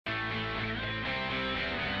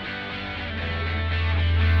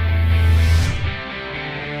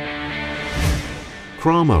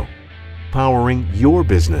Cramo, powering your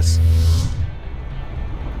business.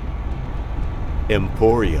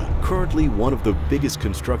 Emporia, currently one of the biggest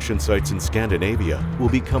construction sites in Scandinavia, will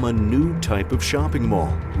become a new type of shopping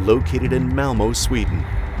mall located in Malmö, Sweden.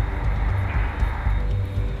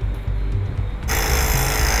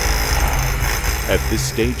 At this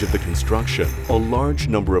stage of the construction, a large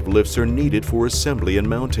number of lifts are needed for assembly and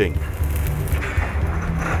mounting.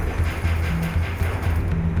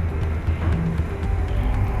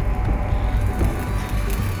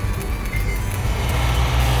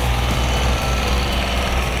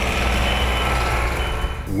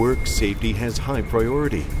 Work safety has high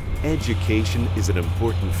priority. Education is an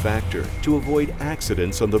important factor to avoid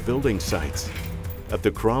accidents on the building sites. At the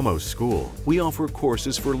Cramo school, we offer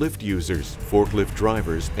courses for lift users, forklift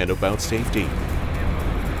drivers, and about safety.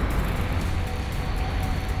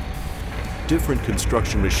 Different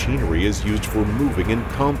construction machinery is used for moving and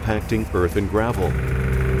compacting earth and gravel.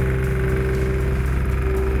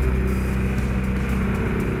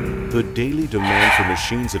 The daily demand for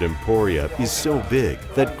machines at Emporia is so big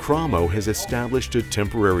that Cramo has established a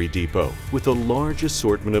temporary depot with a large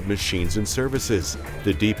assortment of machines and services.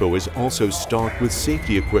 The depot is also stocked with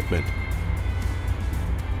safety equipment.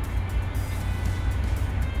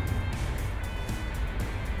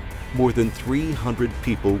 More than 300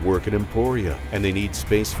 people work at Emporia, and they need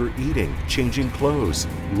space for eating, changing clothes,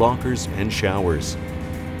 lockers, and showers.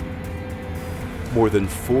 More than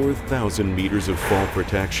 4,000 meters of fall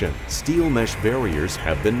protection, steel mesh barriers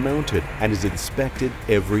have been mounted and is inspected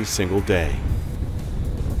every single day.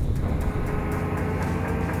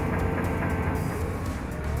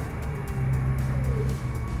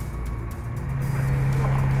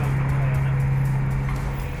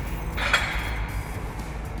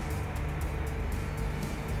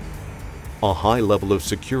 A high level of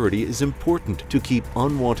security is important to keep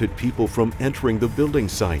unwanted people from entering the building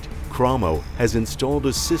site. Cramo has installed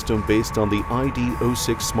a system based on the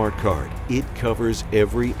ID06 smart card. It covers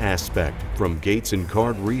every aspect, from gates and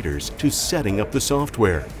card readers to setting up the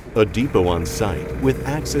software. A depot on site with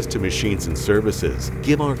access to machines and services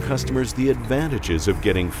give our customers the advantages of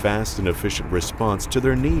getting fast and efficient response to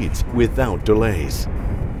their needs without delays.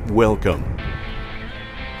 Welcome.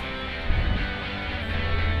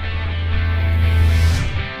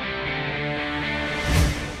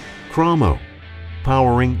 Cramo,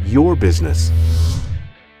 powering your business.